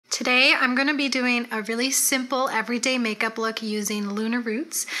Today I'm going to be doing a really simple everyday makeup look using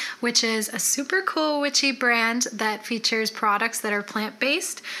Lunaroots, which is a super cool witchy brand that features products that are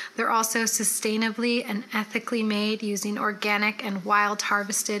plant-based. They're also sustainably and ethically made using organic and wild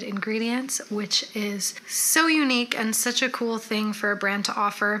harvested ingredients, which is so unique and such a cool thing for a brand to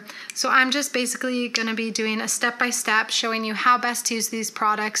offer. So I'm just basically going to be doing a step-by-step showing you how best to use these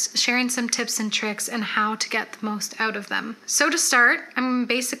products, sharing some tips and tricks and how to get the most out of them. So to start, I'm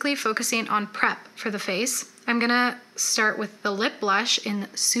basically focusing on prep for the face. I'm gonna start with the lip blush in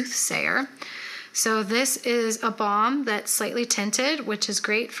Soothsayer. So this is a balm that's slightly tinted, which is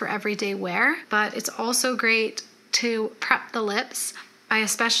great for everyday wear, but it's also great to prep the lips. I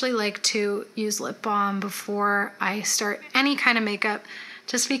especially like to use lip balm before I start any kind of makeup,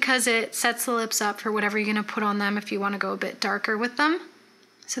 just because it sets the lips up for whatever you're gonna put on them if you wanna go a bit darker with them.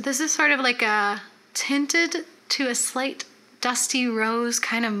 So this is sort of like a tinted to a slight dusty rose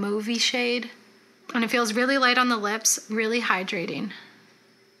kind of mauvey shade, and it feels really light on the lips, really hydrating.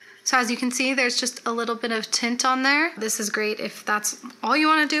 So as you can see, there's just a little bit of tint on there. This is great if that's all you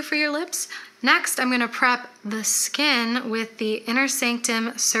want to do for your lips. Next, I'm going to prep the skin with the Inner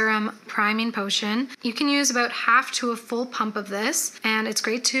Sanctum Serum Priming Potion. You can use about half to a full pump of this, and it's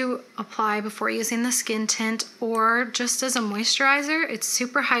great to apply before using the skin tint or just as a moisturizer. It's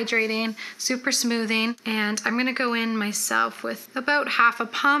super hydrating, super smoothing, and I'm going to go in myself with about half a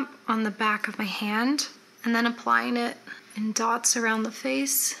pump on the back of my hand and then applying it in dots around the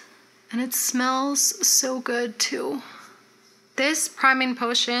face. And it smells so good too. This priming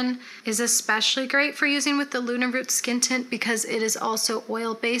potion is especially great for using with the Lunaroots skin tint because it is also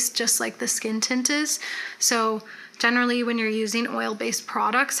oil-based, just like the skin tint is. So generally when you're using oil-based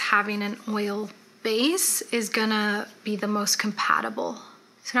products, having an oil base is gonna be the most compatible.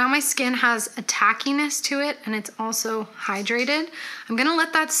 So now my skin has a tackiness to it and it's also hydrated. I'm gonna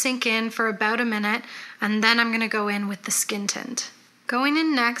let that sink in for about a minute and then I'm gonna go in with the skin tint. Going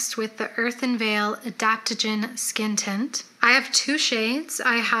in next with the Earthen Veil Adaptogen Skin Tint. I have two shades.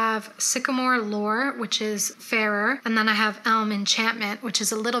 I have Sycamore Lore, which is fairer, and then I have Elm Enchantment, which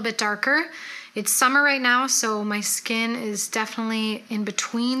is a little bit darker. It's summer right now, so my skin is definitely in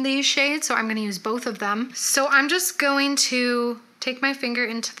between these shades, so I'm gonna use both of them. So I'm just going to take my finger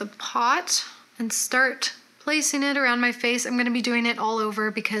into the pot and start placing it around my face. I'm gonna be doing it all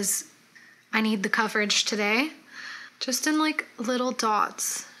over because I need the coverage today. Just in like little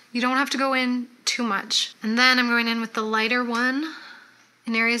dots. You don't have to go in too much. And then I'm going in with the lighter one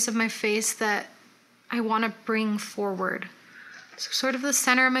in areas of my face that I want to bring forward. So sort of the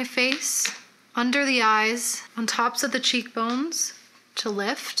center of my face, under the eyes, on tops of the cheekbones to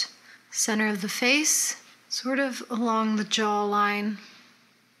lift, center of the face, sort of along the jawline.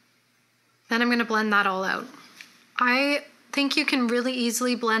 Then I'm going to blend that all out. I think you can really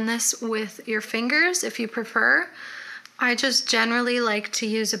easily blend this with your fingers if you prefer. I just generally like to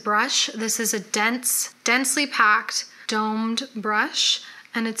use a brush. This is a densely packed, domed brush,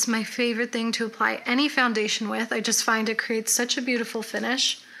 and it's my favorite thing to apply any foundation with. I just find it creates such a beautiful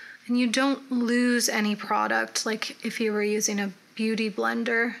finish, and you don't lose any product like if you were using a beauty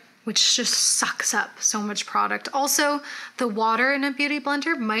blender, which just sucks up so much product. Also, the water in a beauty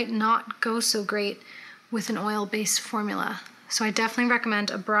blender might not go so great with an oil-based formula, so I definitely recommend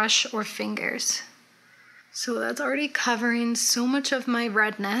a brush or fingers. So that's already covering so much of my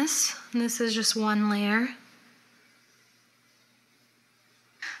redness. And this is just one layer.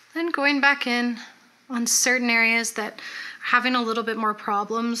 Then going back in on certain areas that are having a little bit more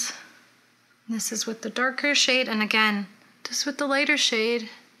problems. This is with the darker shade, and again, just with the lighter shade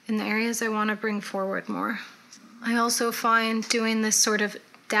in the areas I want to bring forward more. I also find doing this sort of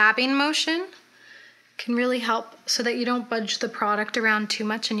dabbing motion can really help so that you don't budge the product around too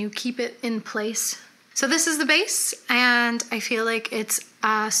much and you keep it in place. So this is the base, and I feel like it's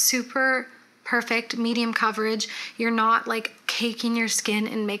a super perfect medium coverage. You're not like caking your skin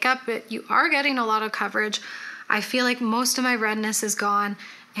in makeup, but you are getting a lot of coverage. I feel like most of my redness is gone,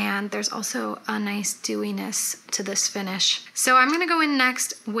 and there's also a nice dewiness to this finish. So I'm gonna go in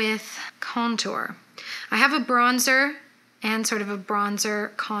next with contour. I have a bronzer and sort of a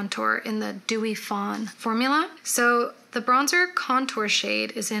bronzer contour in the Dewy Fawn formula. So the bronzer contour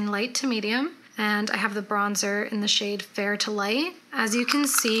shade is in light to medium, and I have the bronzer in the shade Fair to Light. As you can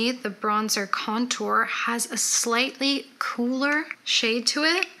see, the bronzer contour has a slightly cooler shade to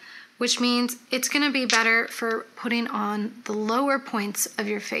it, which means it's going to be better for putting on the lower points of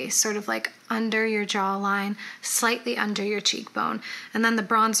your face, sort of like under your jawline, slightly under your cheekbone. And then the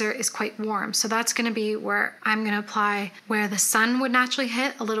bronzer is quite warm, so that's going to be where I'm going to apply where the sun would naturally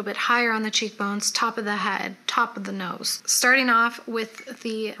hit, a little bit higher on the cheekbones, top of the head, top of the nose. Starting off with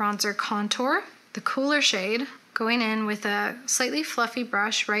the Bronzer+Contour, the cooler shade, going in with a slightly fluffy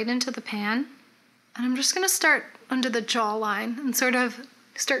brush right into the pan. And I'm just going to start under the jawline and sort of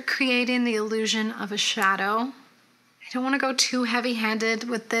start creating the illusion of a shadow. I don't want to go too heavy-handed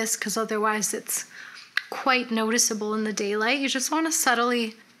with this because otherwise it's quite noticeable in the daylight. You just want to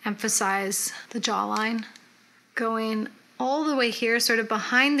subtly emphasize the jawline, going all the way here, sort of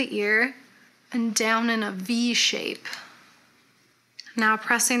behind the ear and down in a V shape. Now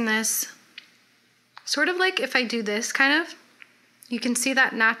pressing this, sort of like if I do this kind of, you can see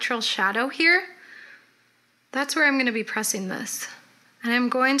that natural shadow here. That's where I'm going to be pressing this. And I'm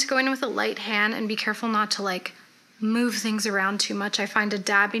going to go in with a light hand and be careful not to like move things around too much. I find a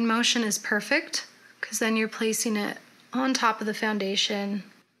dabbing motion is perfect because then you're placing it on top of the foundation.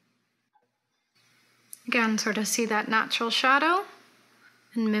 Again, sort of see that natural shadow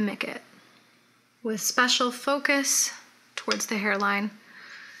and mimic it with special focus towards the hairline.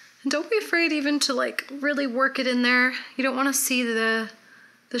 And don't be afraid even to like really work it in there. You don't want to see the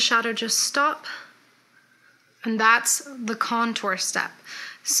shadow just stop. And that's the contour step.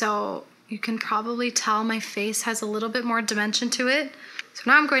 So you can probably tell my face has a little bit more dimension to it. So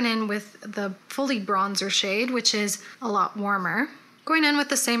now I'm going in with the fully bronzer shade, which is a lot warmer. Going in with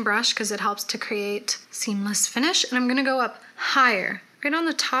the same brush because it helps to create seamless finish. And I'm going to go up higher, right on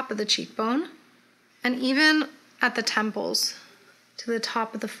the top of the cheekbone, and even at the temples to the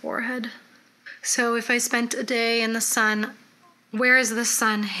top of the forehead. So if I spent a day in the sun, where is the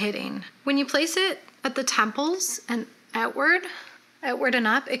sun hitting? When you place it at the temples and outward and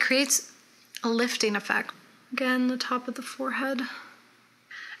up, it creates a lifting effect. Again, the top of the forehead.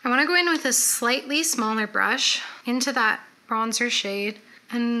 I want to go in with a slightly smaller brush into that bronzer shade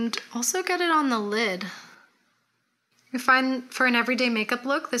and also get it on the lid. I find for an everyday makeup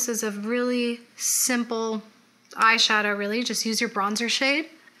look, this is a really simple eyeshadow, really. Just use your bronzer shade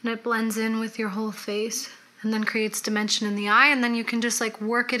and it blends in with your whole face and then creates dimension in the eye, and then you can just like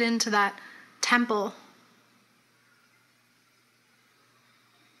work it into that temple.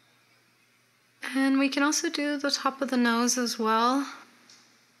 And we can also do the top of the nose as well.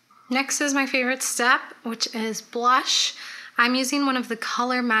 Next is my favorite step, which is blush. I'm using one of the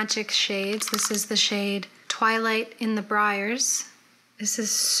Color Magic shades. This is the shade Twilight in the Briars. This is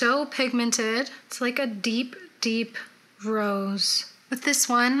so pigmented. It's like a deep, deep rose. With this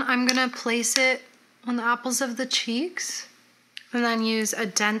one, I'm gonna place it on the apples of the cheeks and then use a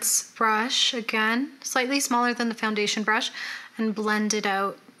dense brush, again, slightly smaller than the foundation brush, and blend it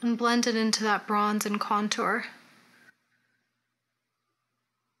out and blend it into that bronze and contour.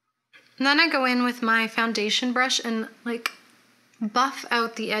 And then I go in with my foundation brush and like buff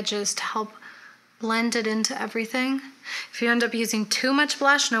out the edges to help blend it into everything. If you end up using too much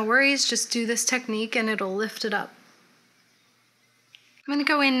blush, no worries, just do this technique and it'll lift it up. I'm gonna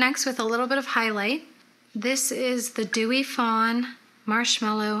go in next with a little bit of highlight. This is the Dewy Fawn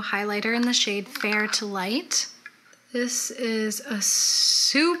Marshmallow highlighter in the shade Fair to Light. This is a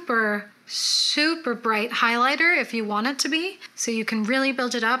super, super bright highlighter if you want it to be. So you can really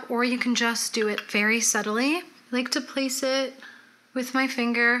build it up, or you can just do it very subtly. I like to place it with my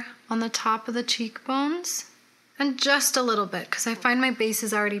finger on the top of the cheekbones and just a little bit because I find my base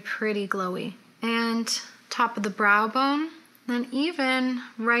is already pretty glowy. And top of the brow bone, then even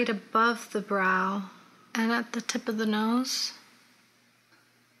right above the brow and at the tip of the nose.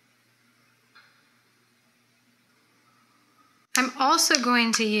 I'm also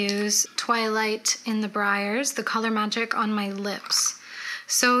going to use Twilight in the Briars, the Color Magic, on my lips.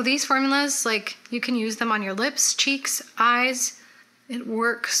 So these formulas, like, you can use them on your lips, cheeks, eyes. It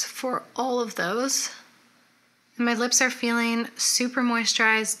works for all of those. And my lips are feeling super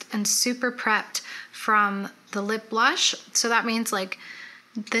moisturized and super prepped from the lip blush. So that means like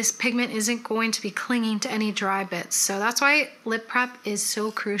this pigment isn't going to be clinging to any dry bits. So that's why lip prep is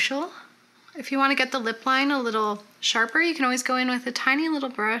so crucial. If you want to get the lip line a little sharper, you can always go in with a tiny little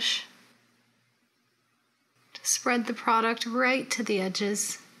brush to spread the product right to the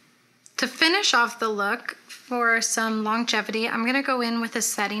edges. To finish off the look for some longevity, I'm going to go in with a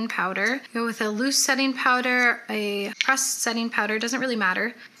setting powder. Go with a loose setting powder, a pressed setting powder, doesn't really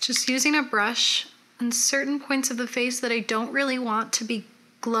matter. Just using a brush on certain points of the face that I don't really want to be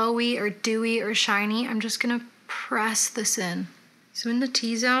glowy or dewy or shiny, I'm just going to press this in. So in the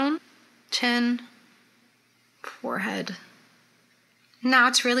T-zone, chin, forehead,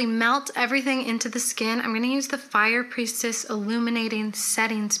 Now to really melt everything into the skin, I'm going to use the Fire Priestess Illuminating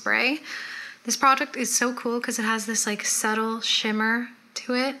Setting Spray. This product is so cool because it has this like subtle shimmer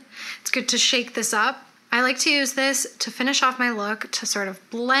to it. It's good to shake this up. I like to use this to finish off my look, to sort of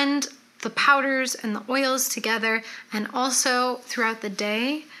blend the powders and the oils together, and also throughout the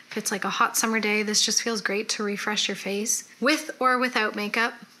day. If it's like a hot summer day, this just feels great to refresh your face with or without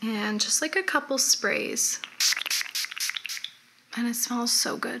makeup. And just like a couple sprays. And it smells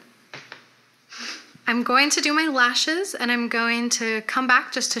so good. I'm going to do my lashes, and I'm going to come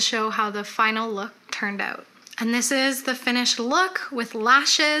back just to show how the final look turned out. And this is the finished look with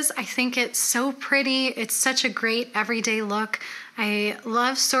lashes. I think it's so pretty. It's such a great everyday look. I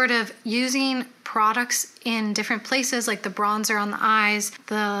love sort of using products in different places, like the bronzer on the eyes,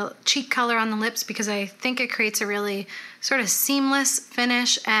 the cheek color on the lips, because I think it creates a really sort of seamless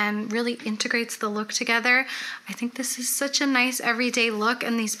finish and really integrates the look together. I think this is such a nice everyday look,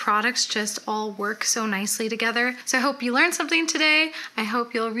 and these products just all work so nicely together. So I hope you learned something today. I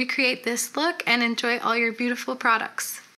hope you'll recreate this look and enjoy all your beautiful products.